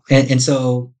now. And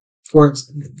so,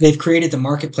 they've created the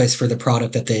marketplace for the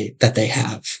product that they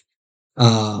have.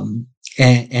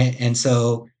 And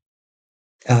so,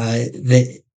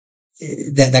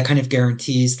 that kind of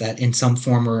guarantees that in some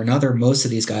form or another, most of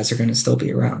these guys are going to still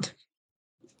be around.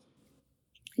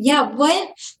 Yeah.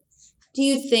 What do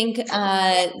you think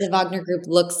the Wagner Group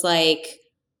looks like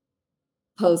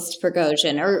post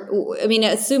Prigozhin? Or, I mean,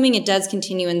 assuming it does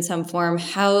continue in some form,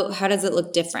 how does it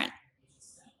look different?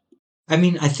 I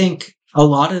mean, I think a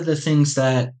lot of the things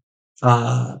that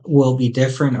will be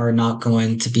different are not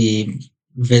going to be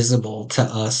visible to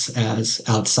us as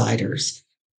outsiders.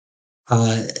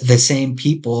 The same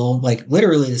people, like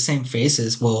literally the same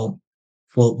faces, will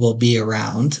be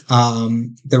around.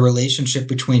 The relationship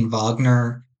between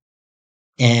Wagner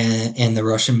and the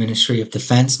Russian Ministry of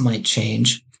Defense might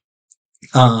change.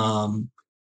 But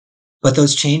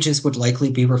those changes would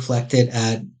likely be reflected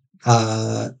at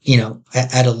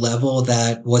a level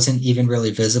that wasn't even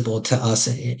really visible to us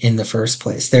in the first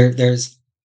place. There's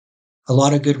a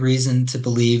lot of good reason to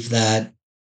believe that.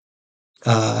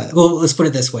 Well, let's put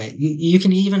it this way: you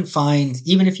can even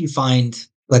if you find,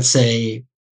 let's say,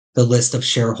 the list of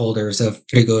shareholders of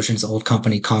Prigozhin's old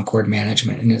company, Concord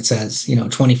Management, and it says,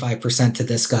 25% to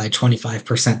this guy,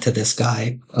 25% to this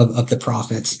guy of the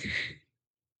profits.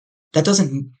 That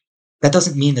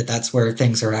doesn't mean that that's where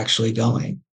things are actually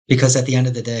going, because at the end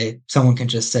of the day, someone can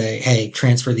just say, hey,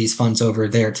 transfer these funds over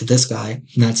there to this guy,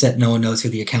 and that's it. No one knows who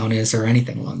the account is or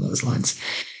anything along those lines.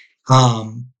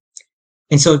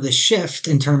 And so the shift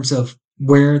in terms of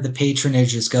where the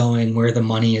patronage is going, where the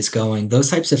money is going,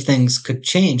 those types of things could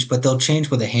change, but they'll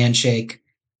change with a handshake,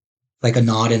 like a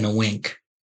nod and a wink.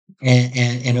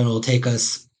 And it'll take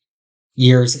us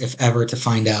years, if ever, to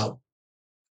find out,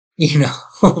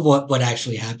 what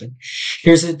actually happened.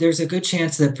 There's a good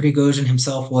chance that Prigozhin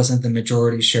himself wasn't the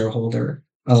majority shareholder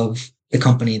of the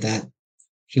company that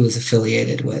he was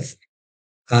affiliated with.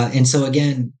 And so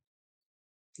again,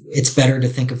 it's better to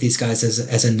think of these guys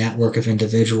as a network of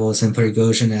individuals and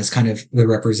Prigozhin as kind of the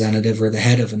representative or the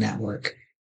head of a network.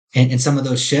 And some of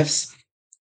those shifts,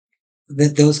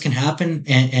 those can happen,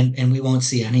 and we won't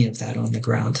see any of that on the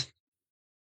ground.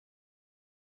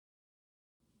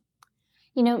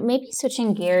 Maybe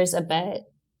switching gears a bit,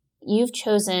 you've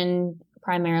chosen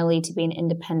primarily to be an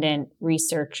independent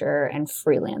researcher and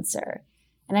freelancer.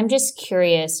 And I'm just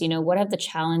curious, what have the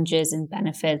challenges and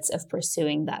benefits of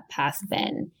pursuing that path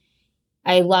been?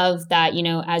 I love that,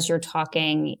 as you're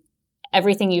talking,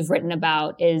 everything you've written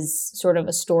about is sort of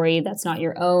a story that's not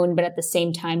your own, but at the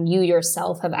same time, you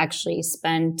yourself have actually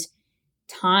spent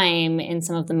time in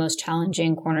some of the most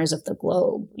challenging corners of the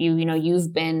globe.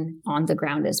 You've been on the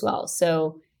ground as well.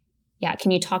 So yeah,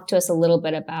 can you talk to us a little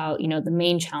bit about, the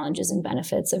main challenges and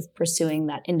benefits of pursuing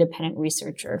that independent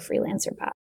researcher freelancer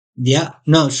path? Yeah,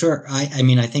 no, sure. I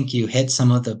mean, I think you hit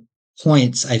some of the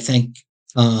points. I think,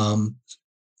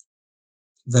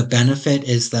 the benefit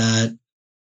is that,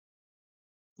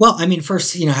 well, I mean,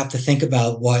 first, have to think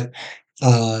about what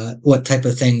type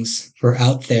of things were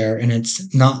out there. And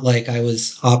it's not like I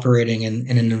was operating in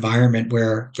an environment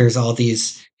where there's all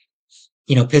these,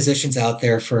 positions out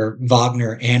there for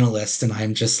Wagner analysts. And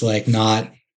I'm just like,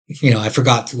 not, I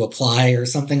forgot to apply or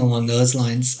something along those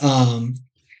lines.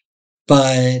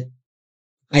 But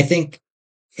I think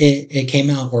it came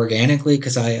out organically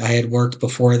because I had worked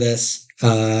before this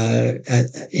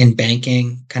in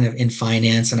banking, kind of in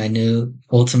finance, and I knew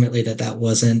ultimately that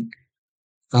wasn't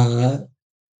what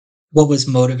was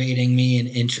motivating me and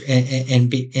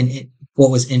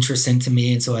what was interesting to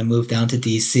me. And so I moved down to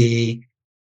DC,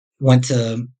 went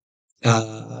to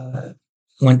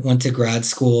went to grad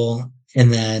school,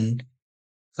 and then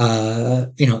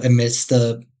amidst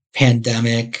the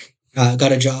pandemic,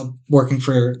 got a job working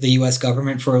for the U.S.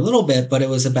 government for a little bit, but it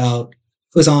was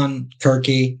on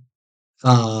Turkey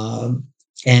and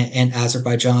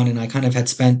Azerbaijan, and I kind of had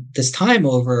spent this time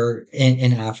over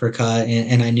in Africa,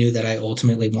 and I knew that I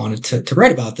ultimately wanted to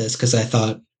write about this because I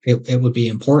thought it would be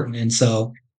important. And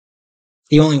so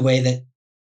the only way that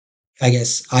I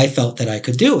guess I felt that I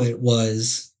could do it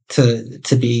was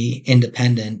to be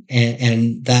independent,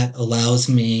 and that allows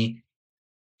me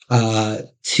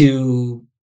to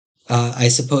I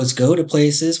suppose go to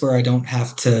places where I don't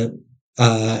have to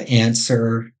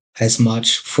answer as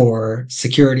much for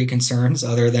security concerns,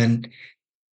 other than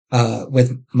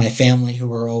with my family,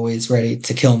 who are always ready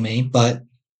to kill me. But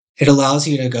it allows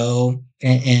you to go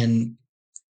and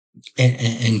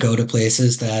go to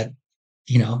places that,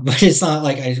 but it's not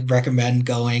like I recommend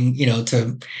going,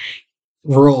 to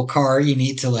rural car. You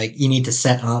need to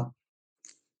set up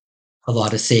a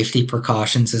lot of safety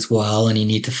precautions as well, and you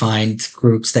need to find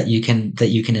groups that you can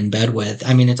embed with.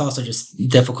 I mean, it's also just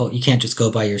difficult. You can't just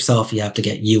go by yourself. You have to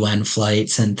get UN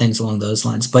flights and things along those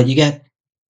lines. But you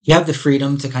have the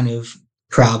freedom to kind of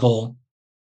travel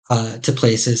to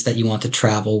places that you want to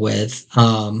travel with.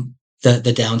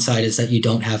 The downside is that you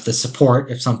don't have the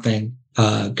support if something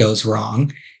goes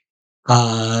wrong,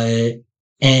 and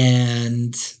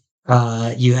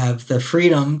you have the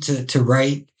freedom to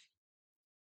write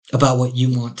about what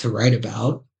you want to write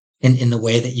about in the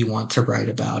way that you want to write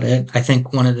about it. I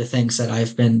think one of the things that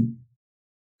I've been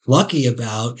lucky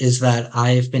about is that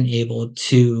I've been able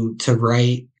to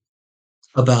write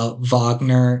about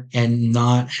Wagner and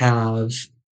not have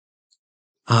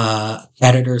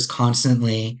editors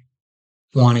constantly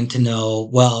wanting to know,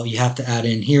 well, you have to add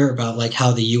in here about like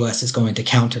how the US is going to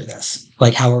counter this.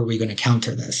 Like, how are we going to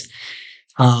counter this?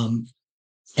 And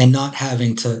not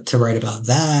having to write about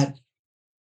that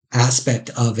aspect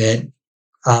of it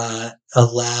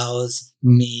allows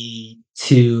me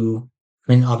to,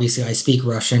 I mean, obviously I speak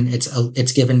Russian.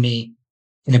 It's given me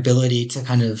an ability to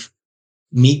kind of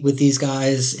meet with these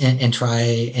guys and try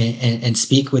and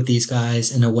speak with these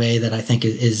guys in a way that I think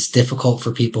is difficult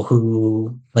for people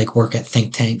who like work at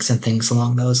think tanks and things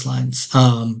along those lines.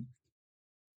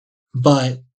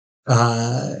 But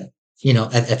at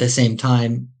the same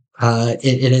time,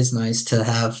 it is nice to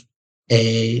have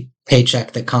a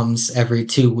paycheck that comes every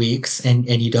 2 weeks, and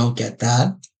you don't get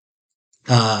that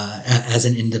as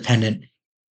an independent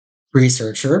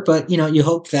researcher. But you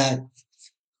hope that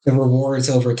the rewards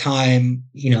over time,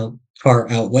 far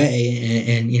outweigh,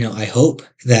 and I hope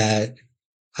that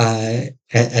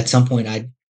at some point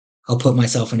I'll put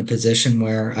myself in a position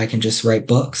where I can just write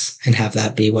books and have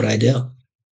that be what I do.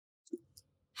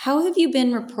 How have you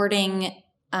been reporting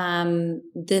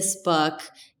this book,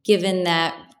 given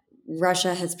that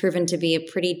Russia has proven to be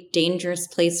a pretty dangerous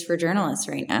place for journalists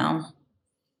right now?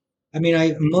 I mean,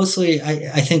 I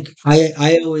think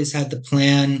I always had the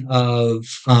plan of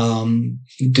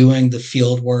doing the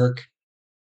field work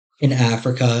in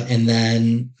Africa, and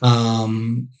then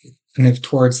kind of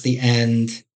towards the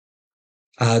end,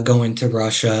 going to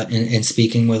Russia and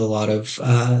speaking with a lot of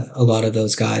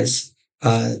those guys.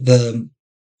 The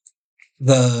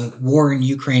war in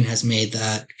Ukraine has made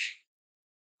that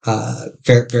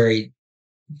very, very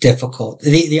difficult.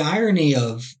 The irony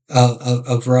of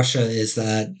Russia is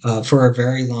that for a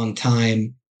very long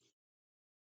time,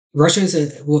 Russia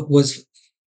was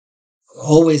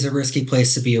always a risky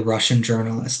place to be a Russian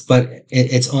journalist, but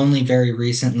it's only very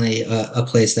recently a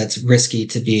place that's risky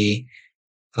to be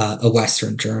a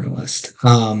Western journalist.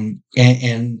 And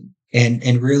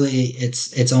really,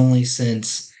 it's only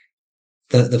since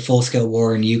the full scale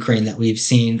war in Ukraine that we've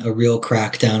seen a real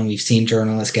crackdown. We've seen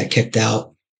journalists get kicked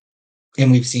out,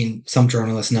 and we've seen some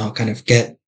journalists now kind of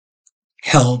get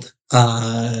held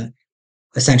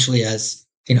essentially as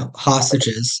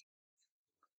hostages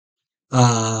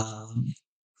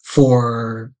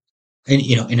for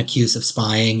and accused of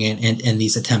spying and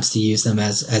these attempts to use them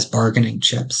as bargaining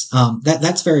chips.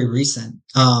 That's very recent.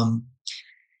 And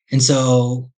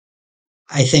so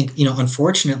I think,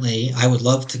 unfortunately, I would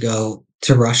love to go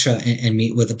to Russia and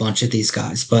meet with a bunch of these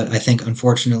guys, but I think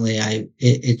unfortunately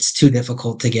it's too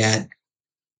difficult to get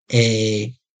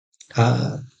a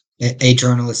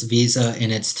journalist visa,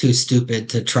 and it's too stupid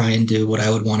to try and do what I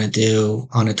would want to do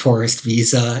on a tourist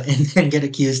visa and then get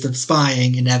accused of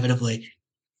spying inevitably.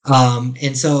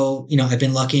 And so, I've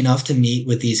been lucky enough to meet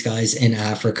with these guys in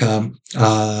Africa,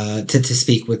 to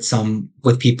speak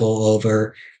with people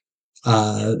over,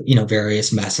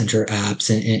 various messenger apps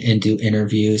and do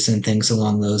interviews and things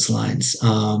along those lines.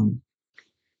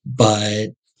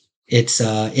 But it's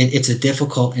a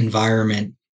difficult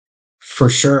environment for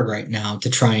sure right now to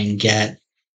try and get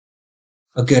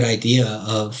a good idea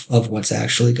of what's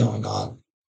actually going on.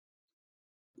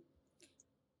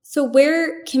 So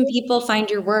where can people find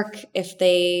your work if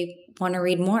they want to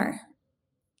read more?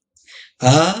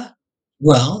 I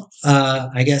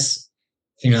guess,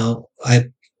 I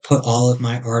put all of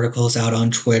my articles out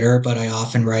on Twitter, but I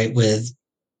often write with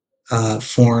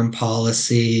foreign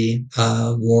policy,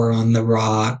 war on the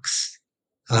rocks.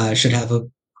 I should have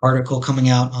an article coming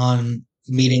out on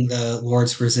meeting the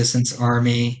Lord's Resistance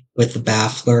Army with the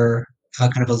Baffler,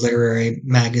 kind of a literary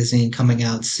magazine coming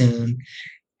out soon.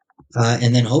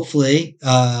 And then hopefully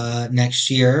next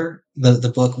year,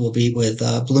 the book will be with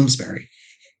Bloomsbury.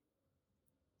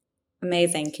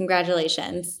 Amazing.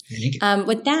 Congratulations. Thank you.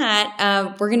 With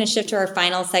that, we're going to shift to our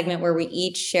final segment where we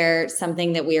each share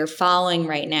something that we are following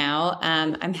right now.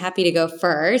 I'm happy to go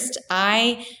first.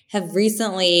 I have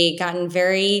recently gotten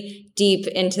very deep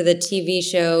into the TV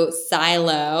show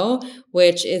Silo,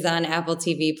 which is on Apple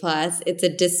TV Plus. It's a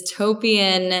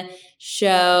dystopian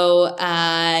show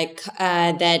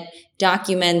that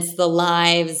documents the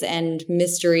lives and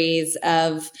mysteries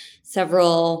of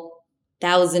several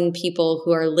thousand people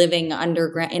who are living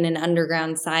underground in an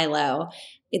underground silo.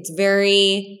 It's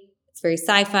very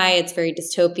sci-fi. It's very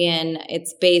dystopian.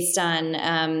 It's based on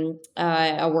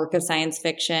a work of science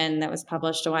fiction that was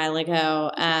published a while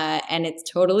ago, and it's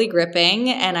totally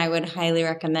gripping. And I would highly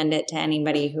recommend it to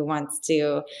anybody who wants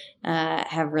to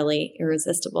have really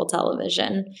irresistible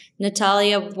television.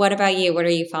 Natalia, what about you? What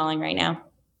are you following right now?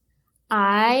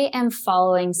 I am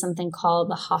following something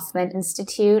called the Hoffman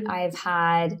Institute. I've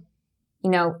had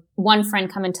one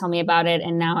friend come and tell me about it,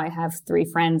 and now I have 3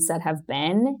 friends that have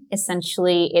been.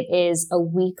 Essentially, it is a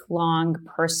week-long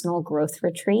personal growth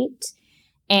retreat.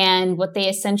 And what they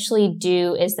essentially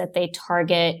do is that they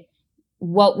target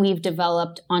what we've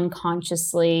developed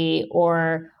unconsciously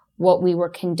or what we were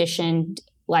conditioned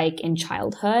like in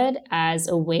childhood as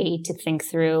a way to think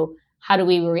through how do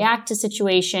we react to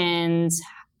situations,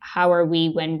 how are we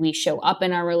when we show up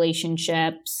in our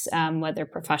relationships, whether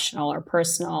professional or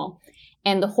personal.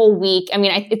 And the whole week, I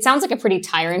mean, it sounds like a pretty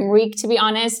tiring week, to be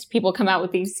honest. People come out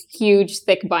with these huge,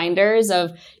 thick binders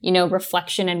of,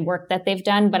 reflection and work that they've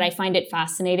done. But I find it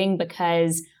fascinating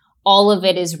because all of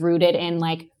it is rooted in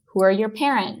like, who are your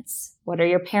parents? What are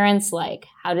your parents like?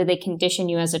 How do they condition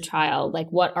you as a child? Like,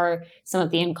 what are some of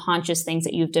the unconscious things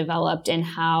that you've developed, and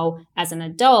how, as an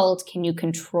adult, can you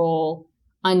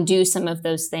undo some of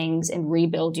those things and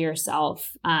rebuild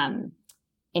yourself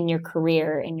in your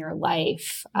career, in your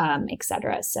life, et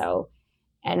cetera. So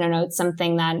I don't know, it's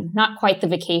something that not quite the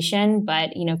vacation,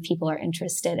 but, people are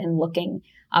interested in looking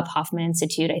up Hoffman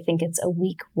Institute. I think it's a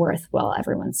week worth,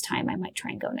 everyone's time. I might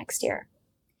try and go next year.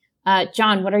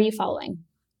 John, what are you following?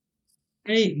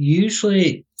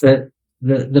 Usually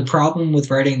the problem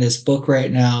with writing this book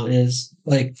right now is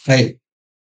like, I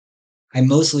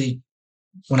mostly,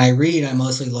 when I read, I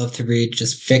mostly love to read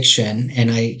just fiction,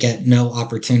 and I get no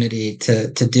opportunity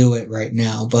to do it right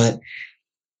now. But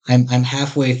I'm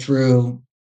halfway through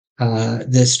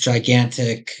this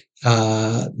gigantic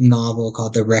novel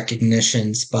called The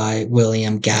Recognitions by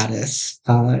William Gaddis,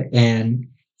 and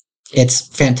it's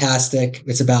fantastic.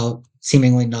 It's about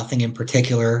seemingly nothing in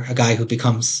particular, a guy who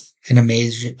becomes an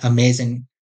amazing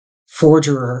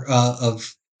forger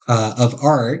of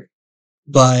art,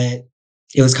 but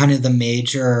it was kind of the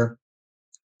major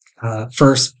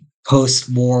first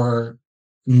post-war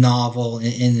novel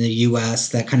in the U.S.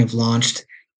 that kind of launched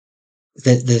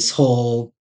this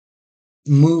whole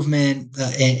movement,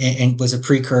 and was a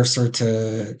precursor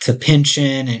to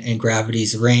Pynchon and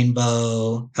Gravity's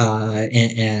Rainbow,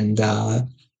 and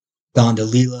Don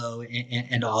DeLillo,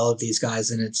 and all of these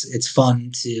guys. And it's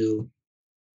fun to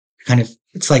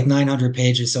it's like 900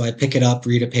 pages. So I pick it up,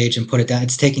 read a page, and put it down.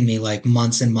 It's taking me like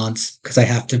months and months because I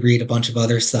have to read a bunch of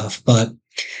other stuff, but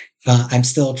I'm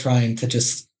still trying to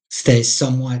just stay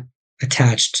somewhat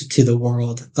attached to the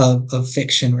world of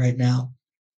fiction right now.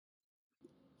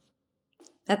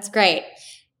 That's great.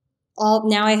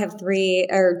 Now I have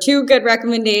two good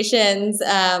recommendations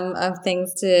of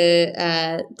things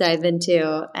to dive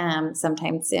into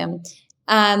sometime soon.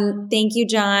 Thank you,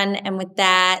 John. And with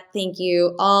that, thank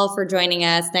you all for joining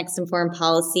us. Next in Foreign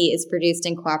Policy is produced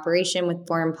in cooperation with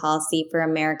Foreign Policy for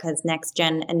America's Next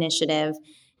Gen initiative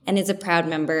and is a proud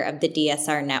member of the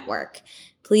DSR network.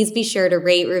 Please be sure to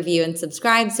rate, review, and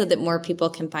subscribe so that more people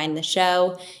can find the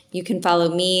show. You can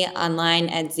follow me online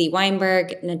at Z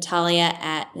Weinberg, Natalia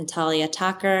at Natalia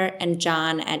Tucker, and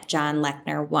John at John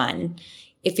Lechner 1.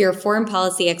 If you're a foreign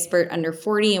policy expert under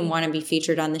 40 and want to be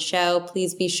featured on the show,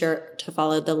 please be sure to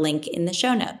follow the link in the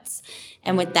show notes.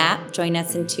 And with that, join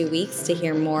us in 2 weeks to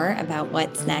hear more about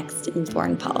what's next in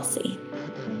foreign policy.